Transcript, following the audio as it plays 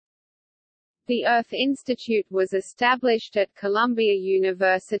The Earth Institute was established at Columbia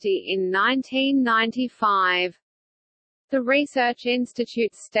University in 1995. The Research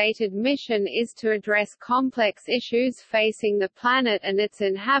Institute's stated mission is to address complex issues facing the planet and its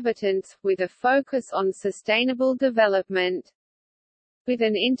inhabitants, with a focus on sustainable development. With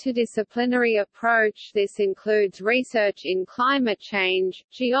an interdisciplinary approach, this includes research in climate change,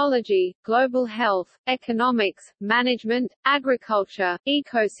 geology, global health, economics, management, agriculture,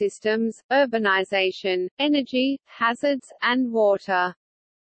 ecosystems, urbanization, energy, hazards, and water.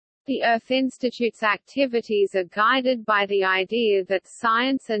 The Earth Institute's activities are guided by the idea that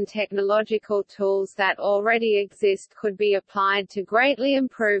science and technological tools that already exist could be applied to greatly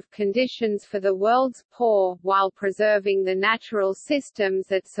improve conditions for the world's poor, while preserving the natural systems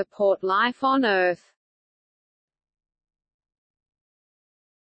that support life on Earth.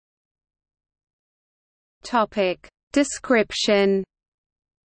 Topic. Description.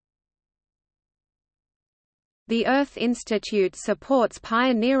 The Earth Institute supports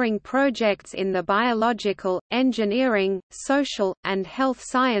pioneering projects in the biological, engineering, social, and health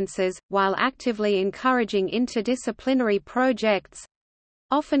sciences, while actively encouraging interdisciplinary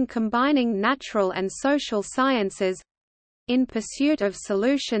projects—often combining natural and social sciences—in pursuit of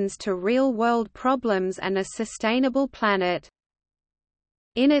solutions to real-world problems and a sustainable planet.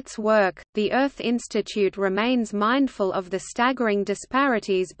 In its work, the Earth Institute remains mindful of the staggering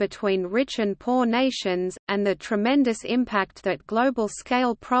disparities between rich and poor nations, and the tremendous impact that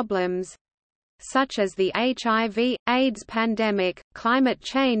global-scale problems—such as the HIV/AIDS pandemic, climate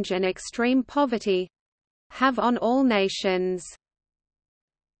change and extreme poverty—have on all nations.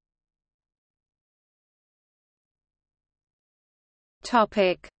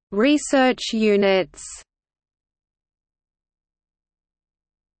 Research units.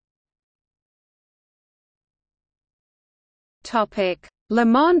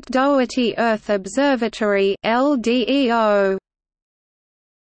 Lamont Doherty Earth Observatory (LDEO).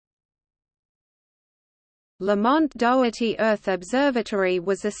 Lamont Doherty Earth Observatory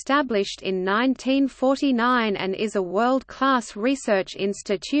was established in 1949 and is a world-class research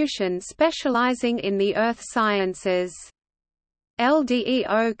institution specializing in the earth sciences.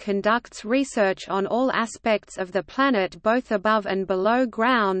 LDEO conducts research on all aspects of the planet both above and below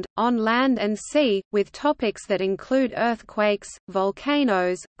ground, on land and sea, with topics that include earthquakes,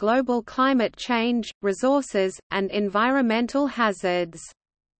 volcanoes, global climate change, resources, and environmental hazards.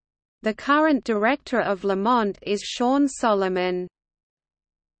 The current director of Lamont is Sean Solomon.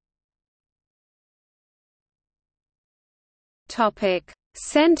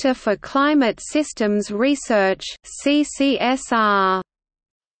 Center for Climate Systems Research (CCSR).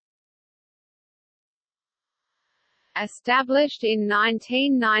 Established in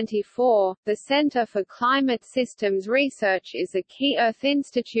 1994, the Center for Climate Systems Research is a key Earth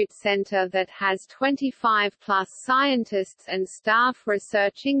Institute center that has 25+ scientists and staff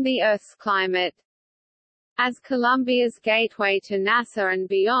researching the Earth's climate. As Columbia's gateway to NASA and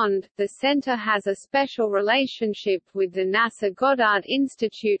beyond, the center has a special relationship with the NASA Goddard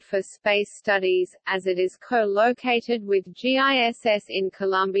Institute for Space Studies, as it is co-located with GISS in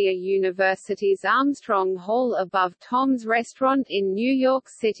Columbia University's Armstrong Hall above Tom's Restaurant in New York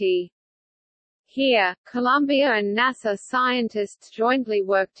City. Here, Columbia and NASA scientists jointly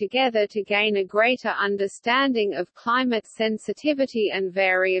work together to gain a greater understanding of climate sensitivity and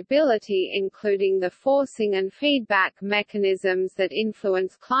variability, including the forcing and feedback mechanisms that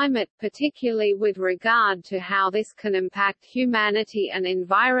influence climate, particularly with regard to how this can impact humanity and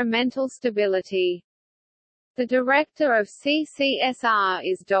environmental stability. The director of CCSR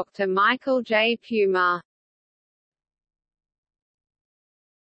is Dr. Michael J. Puma.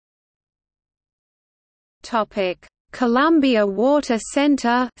 Columbia Water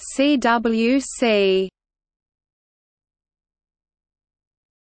Center (CWC).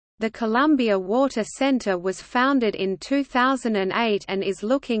 The Columbia Water Center was founded in 2008 and is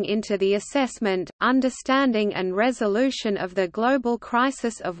looking into the assessment, understanding and resolution of the global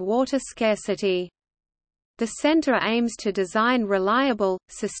crisis of water scarcity. The center aims to design reliable,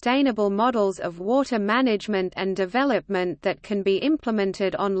 sustainable models of water management and development that can be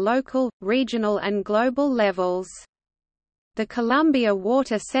implemented on local, regional and global levels. The Columbia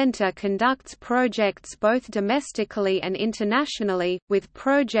Water Center conducts projects both domestically and internationally, with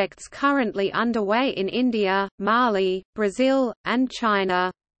projects currently underway in India, Mali, Brazil, and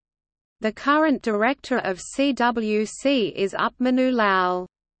China. The current director of CWC is Upmanu Lal.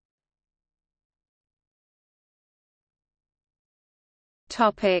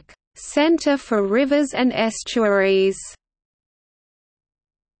 Center for Rivers and Estuaries.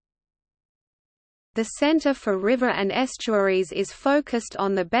 The Center for River and Estuaries is focused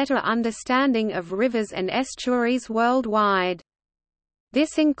on the better understanding of rivers and estuaries worldwide.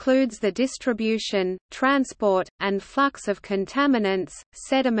 This includes the distribution, transport, and flux of contaminants,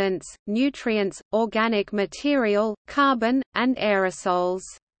 sediments, nutrients, organic material, carbon, and aerosols.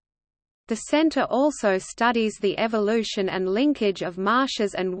 The center also studies the evolution and linkage of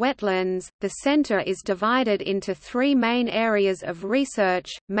marshes and wetlands. The center is divided into three main areas of research: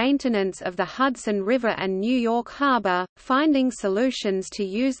 maintenance of the Hudson River and New York Harbor, finding solutions to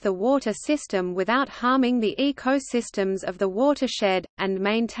use the water system without harming the ecosystems of the watershed, and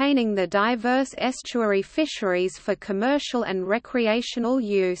maintaining the diverse estuary fisheries for commercial and recreational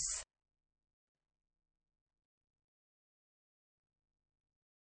use.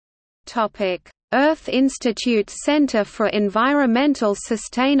 Earth Institute Center for Environmental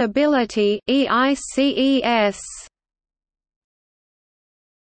Sustainability (EICES).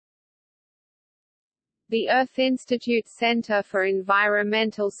 The Earth Institute Center for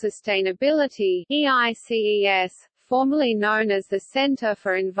Environmental Sustainability (EICES), formerly known as the Center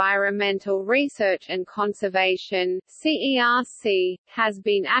for Environmental Research and Conservation (CERC), has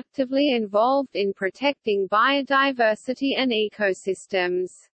been actively involved in protecting biodiversity and ecosystems.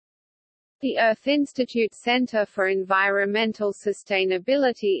 The Earth Institute Center for Environmental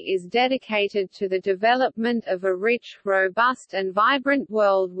Sustainability is dedicated to the development of a rich, robust and vibrant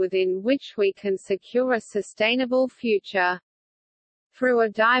world within which we can secure a sustainable future. Through a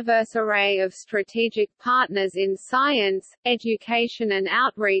diverse array of strategic partners in science, education and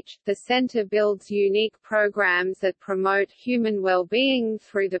outreach, the center builds unique programs that promote human well-being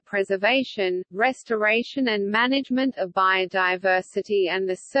through the preservation, restoration and management of biodiversity and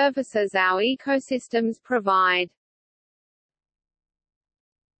the services our ecosystems provide.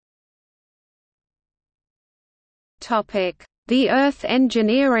 The Earth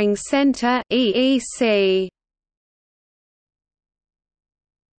Engineering Center (EEC).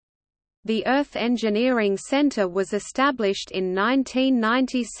 The Earth Engineering Center was established in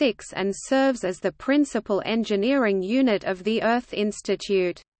 1996 and serves as the principal engineering unit of the Earth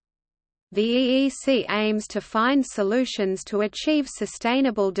Institute. The EEC aims to find solutions to achieve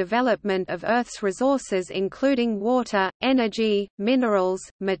sustainable development of Earth's resources including water, energy, minerals,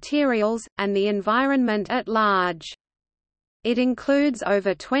 materials, and the environment at large. It includes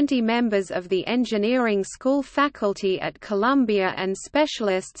over 20 members of the engineering school faculty at Columbia and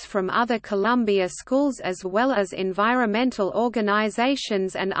specialists from other Columbia schools as well as environmental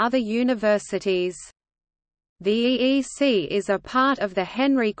organizations and other universities. The EEC is a part of the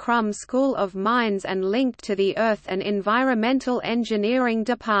Henry Crum School of Mines and linked to the Earth and Environmental Engineering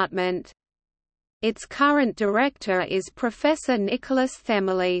Department. Its current director is Professor Nicholas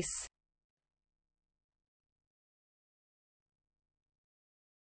Themelis.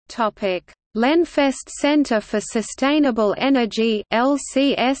 Lenfest Center for Sustainable Energy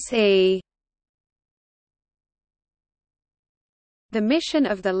 (LCSE). The mission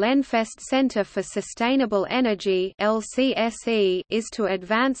of the Lenfest Center for Sustainable Energy (LCSE) is to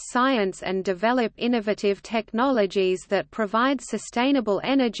advance science and develop innovative technologies that provide sustainable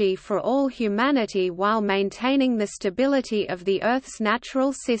energy for all humanity while maintaining the stability of the Earth's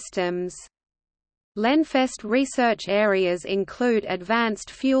natural systems. Lenfest research areas include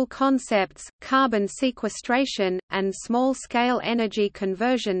advanced fuel concepts, carbon sequestration, and small-scale energy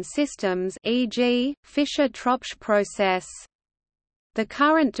conversion systems, e.g., Fischer-Tropsch process. The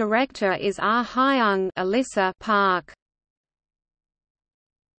current director is Ah-Hyung Alyssa Park.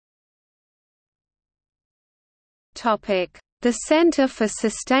 The Center for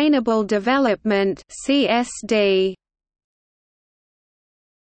Sustainable Development (CSD).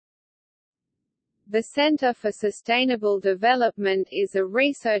 The Center for Sustainable Development is a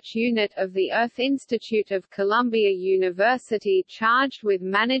research unit of the Earth Institute of Columbia University charged with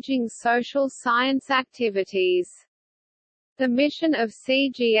managing social science activities. The mission of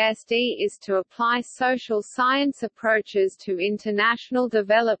CGSD is to apply social science approaches to international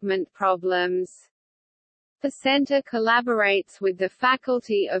development problems. The center collaborates with the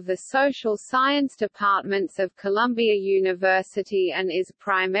faculty of the Social Science departments of Columbia University and is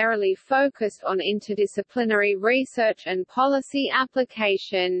primarily focused on interdisciplinary research and policy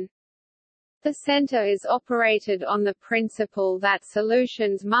application. The center is operated on the principle that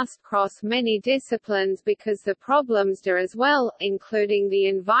solutions must cross many disciplines because the problems do as well, including the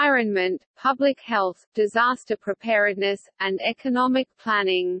environment, public health, disaster preparedness, and economic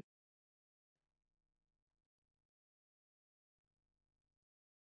planning.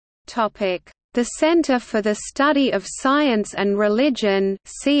 The Center for the Study of Science and Religion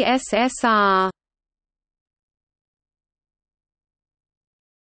 (CSSR).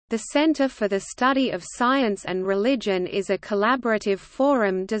 The Center for the Study of Science and Religion is a collaborative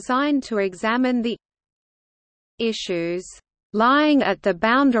forum designed to examine the issues lying at the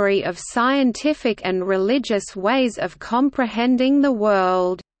boundary of scientific and religious ways of comprehending the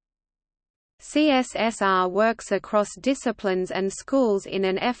world. CSSR works across disciplines and schools in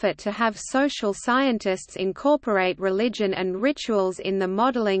an effort to have social scientists incorporate religion and rituals in the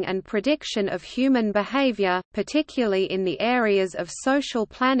modeling and prediction of human behavior, particularly in the areas of social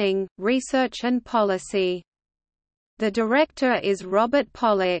planning, research and policy. The director is Robert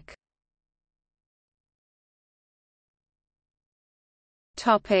Pollack.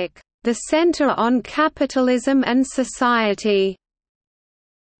 The Center on Capitalism and Society.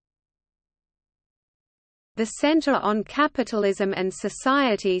 The Center on Capitalism and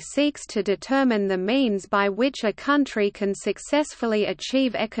Society seeks to determine the means by which a country can successfully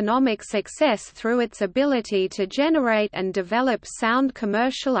achieve economic success through its ability to generate and develop sound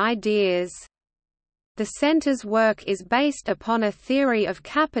commercial ideas. The Center's work is based upon a theory of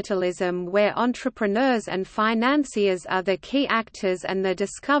capitalism where entrepreneurs and financiers are the key actors and the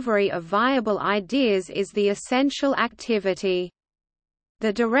discovery of viable ideas is the essential activity.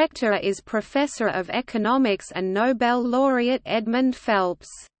 The director is Professor of Economics and Nobel laureate Edmund Phelps.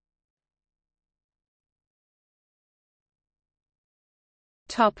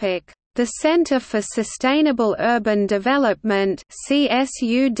 The Center for Sustainable Urban Development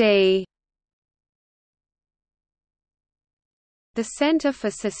 (CSUD). The Center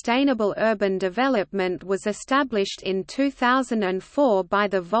for Sustainable Urban Development was established in 2004 by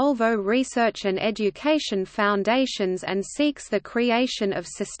the Volvo Research and Education Foundations and seeks the creation of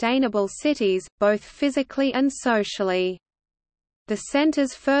sustainable cities, both physically and socially. The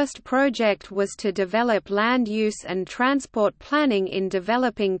center's first project was to develop land use and transport planning in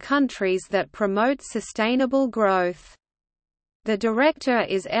developing countries that promote sustainable growth. The director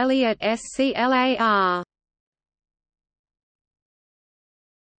is Elliot Sclar.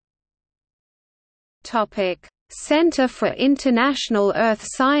 Center for International Earth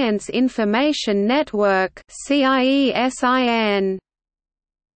Science Information Network (CIESIN).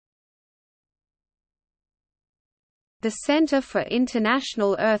 The Center for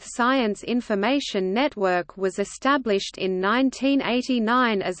International Earth Science Information Network was established in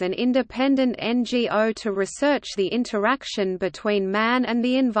 1989 as an independent NGO to research the interaction between man and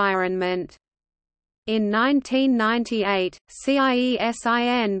the environment. In 1998,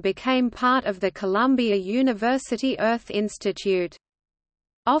 CIESIN became part of the Columbia University Earth Institute.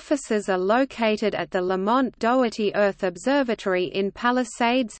 Offices are located at the Lamont Doherty Earth Observatory in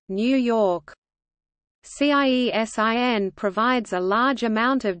Palisades, New York. CIESIN provides a large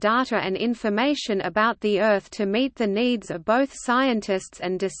amount of data and information about the Earth to meet the needs of both scientists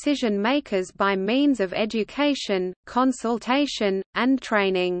and decision-makers by means of education, consultation, and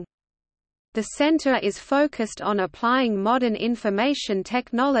training. The center is focused on applying modern information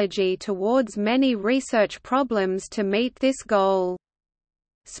technology towards many research problems to meet this goal.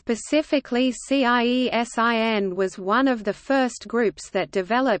 Specifically, CIESIN was one of the first groups that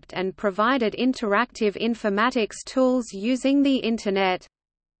developed and provided interactive informatics tools using the Internet.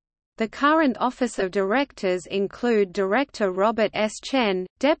 The current Office of Directors include Director Robert S. Chen,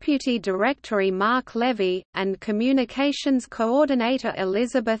 Deputy Director Mark Levy, and Communications Coordinator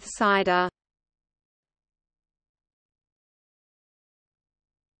Elizabeth Sider.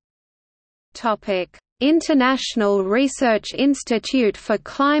 International Research Institute for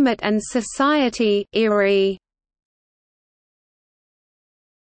Climate and Society (IRI).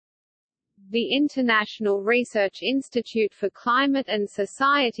 The International Research Institute for Climate and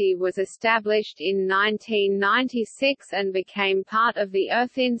Society was established in 1996 and became part of the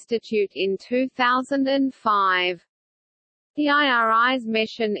Earth Institute in 2005. The IRI's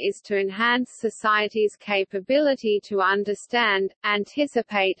mission is to enhance society's capability to understand,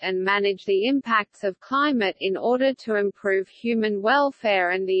 anticipate and manage the impacts of climate in order to improve human welfare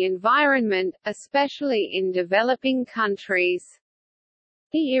and the environment, especially in developing countries.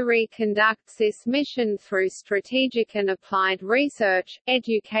 The IRI conducts this mission through strategic and applied research,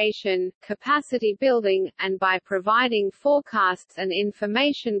 education, capacity building, and by providing forecasts and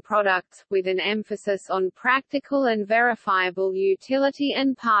information products, with an emphasis on practical and verifiable utility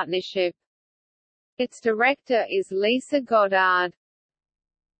and partnership. Its director is Lisa Goddard.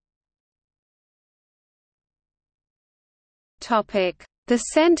 The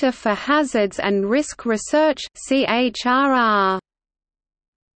Center for Hazards and Risk Research (CHRR).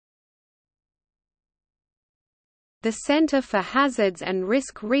 The Center for Hazards and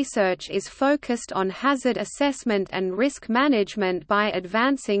Risk Research is focused on hazard assessment and risk management by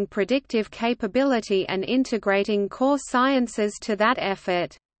advancing predictive capability and integrating core sciences to that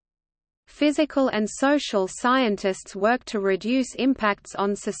effort. Physical and social scientists work to reduce impacts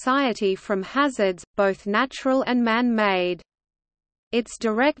on society from hazards, both natural and man-made. Its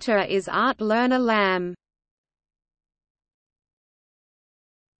director is Art Lerner Lamb.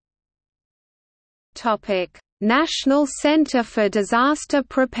 National Center for Disaster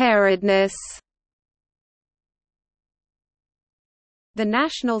Preparedness. The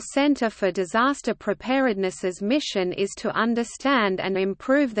National Center for Disaster Preparedness's mission is to understand and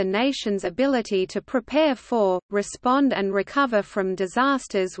improve the nation's ability to prepare for, respond and recover from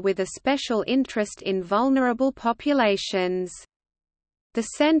disasters with a special interest in vulnerable populations. The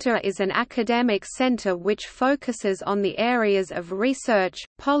center is an academic center which focuses on the areas of research,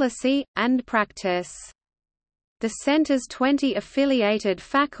 policy, and practice. The center's 20 affiliated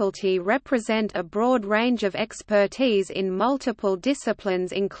faculty represent a broad range of expertise in multiple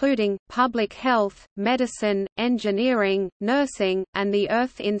disciplines including, public health, medicine, engineering, nursing, and the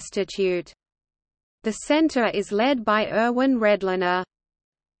Earth Institute. The center is led by Erwin Redlener.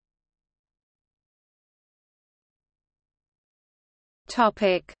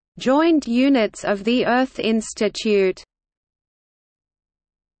 Joint units of the Earth Institute.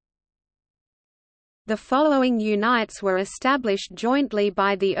 The following unites were established jointly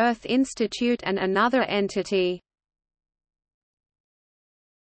by the Earth Institute and another entity.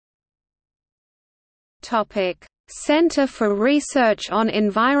 Center for Research on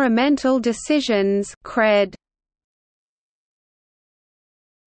Environmental Decisions (CRED).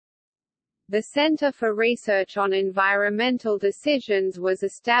 The Center for Research on Environmental Decisions was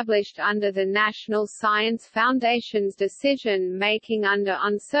established under the National Science Foundation's Decision Making Under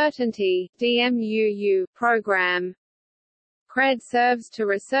Uncertainty (DMUU) program. CRED serves to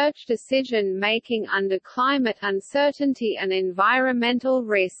research decision making under climate uncertainty and environmental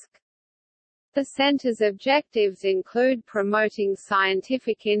risk. The center's objectives include promoting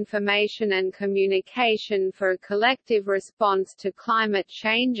scientific information and communication for a collective response to climate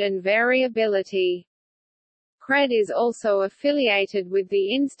change and variability. CRED is also affiliated with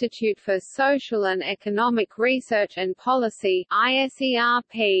the Institute for Social and Economic Research and Policy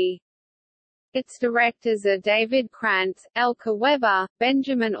 (ISERP). Its directors are David Krantz, Elke Weber,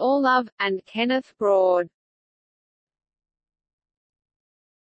 Benjamin Orlove, and Kenneth Broad.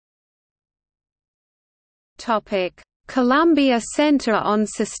 Columbia Center on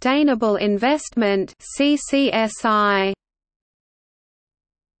Sustainable Investment (CCSI).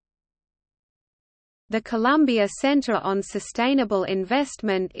 The Columbia Center on Sustainable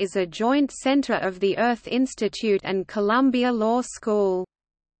Investment is a joint center of the Earth Institute and Columbia Law School.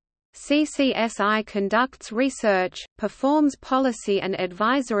 CCSI conducts research, performs policy and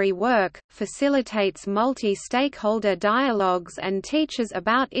advisory work, facilitates multi-stakeholder dialogues and teaches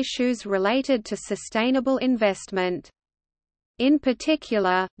about issues related to sustainable investment. In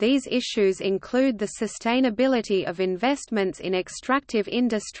particular, these issues include the sustainability of investments in extractive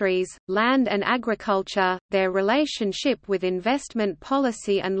industries, land and agriculture, their relationship with investment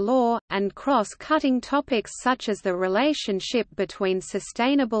policy and law, and cross-cutting topics such as the relationship between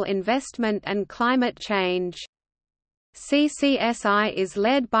sustainable investment and climate change. CCSI is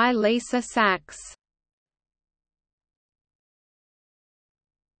led by Lisa Sachs.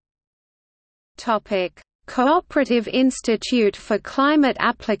 Cooperative Institute for Climate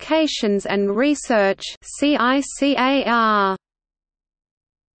Applications and Research (CICAR).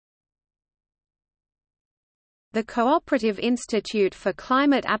 The Cooperative Institute for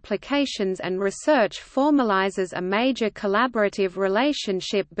Climate Applications and Research formalizes a major collaborative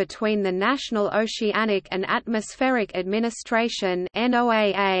relationship between the National Oceanic and Atmospheric Administration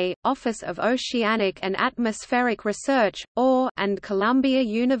 (NOAA), Office of Oceanic and Atmospheric Research, OR, and Columbia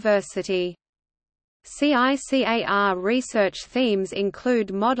University. CICAR research themes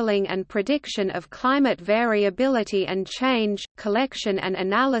include modeling and prediction of climate variability and change, collection and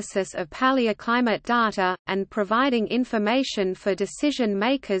analysis of paleoclimate data, and providing information for decision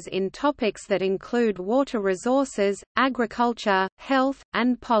makers in topics that include water resources, agriculture, health,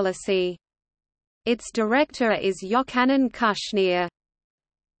 and policy. Its director is Yochanan Kushnir.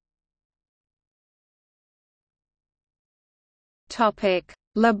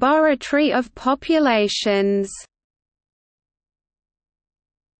 Laboratory of Populations.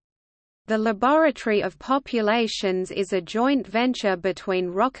 The Laboratory of Populations is a joint venture between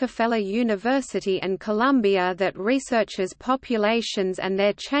Rockefeller University and Columbia that researches populations and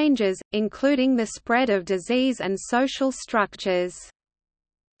their changes, including the spread of disease and social structures.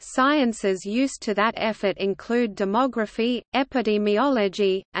 Sciences used to that effort include demography,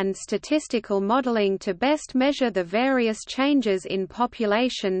 epidemiology, and statistical modeling to best measure the various changes in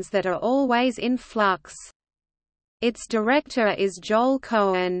populations that are always in flux. Its director is Joel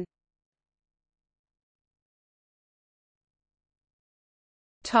Cohen.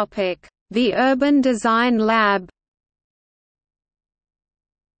 The Urban Design Lab.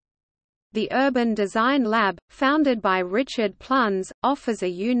 The Urban Design Lab, founded by Richard Plunz, offers a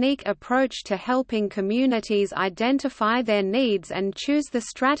unique approach to helping communities identify their needs and choose the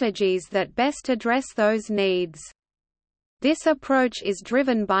strategies that best address those needs. This approach is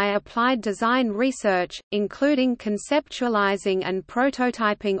driven by applied design research, including conceptualizing and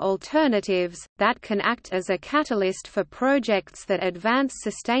prototyping alternatives, that can act as a catalyst for projects that advance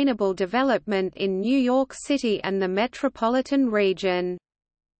sustainable development in New York City and the metropolitan region.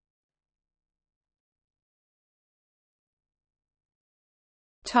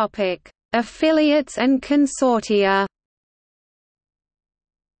 Affiliates and consortia.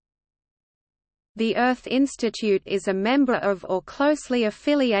 The Earth Institute is a member of or closely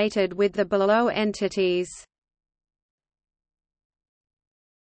affiliated with the below entities.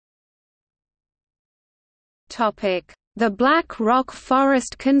 The Black Rock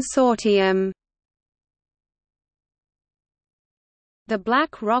Forest Consortium. The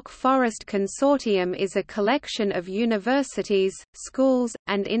Black Rock Forest Consortium is a collection of universities, schools,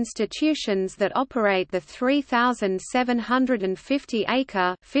 and institutions that operate the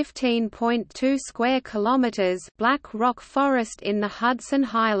 3,750-acre (15.2 square kilometers) Black Rock Forest in the Hudson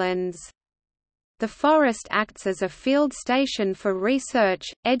Highlands. The forest acts as a field station for research,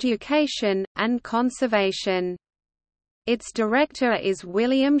 education, and conservation. Its director is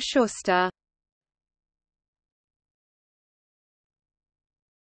William Schuster.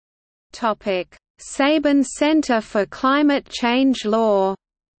 Sabin Center for Climate Change Law.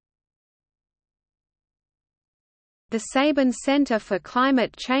 The Sabin Center for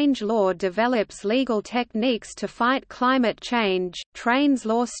Climate Change Law develops legal techniques to fight climate change, trains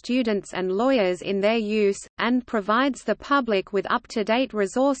law students and lawyers in their use, and provides the public with up-to-date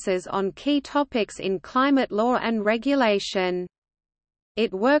resources on key topics in climate law and regulation.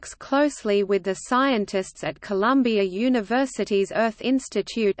 It works closely with the scientists at Columbia University's Earth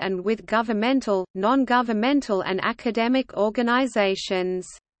Institute and with governmental, non-governmental and academic organizations.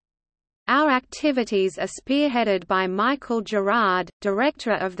 Our activities are spearheaded by Michael Gerard,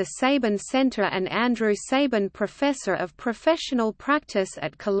 director of the Sabin Center, and Andrew Sabin, professor of professional practice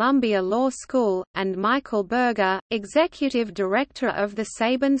at Columbia Law School, and Michael Berger, executive director of the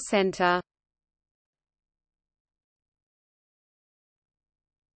Sabin Center.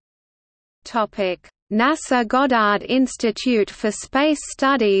 NASA Goddard Institute for Space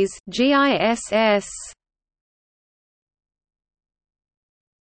Studies (GISS).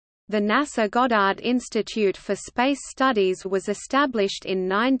 The NASA Goddard Institute for Space Studies was established in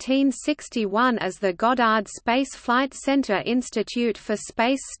 1961 as the Goddard Space Flight Center Institute for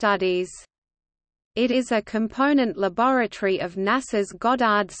Space Studies. It is a component laboratory of NASA's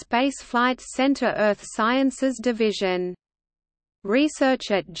Goddard Space Flight Center Earth Sciences Division.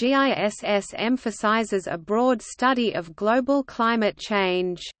 Research at GISS emphasizes a broad study of global climate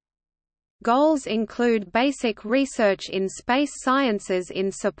change. Goals include basic research in space sciences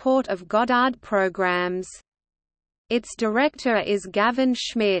in support of Goddard programs. Its director is Gavin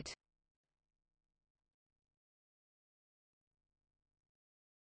Schmidt.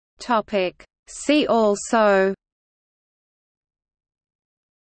 See also: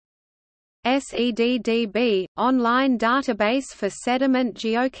 SEDDB – online database for sediment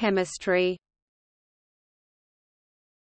geochemistry.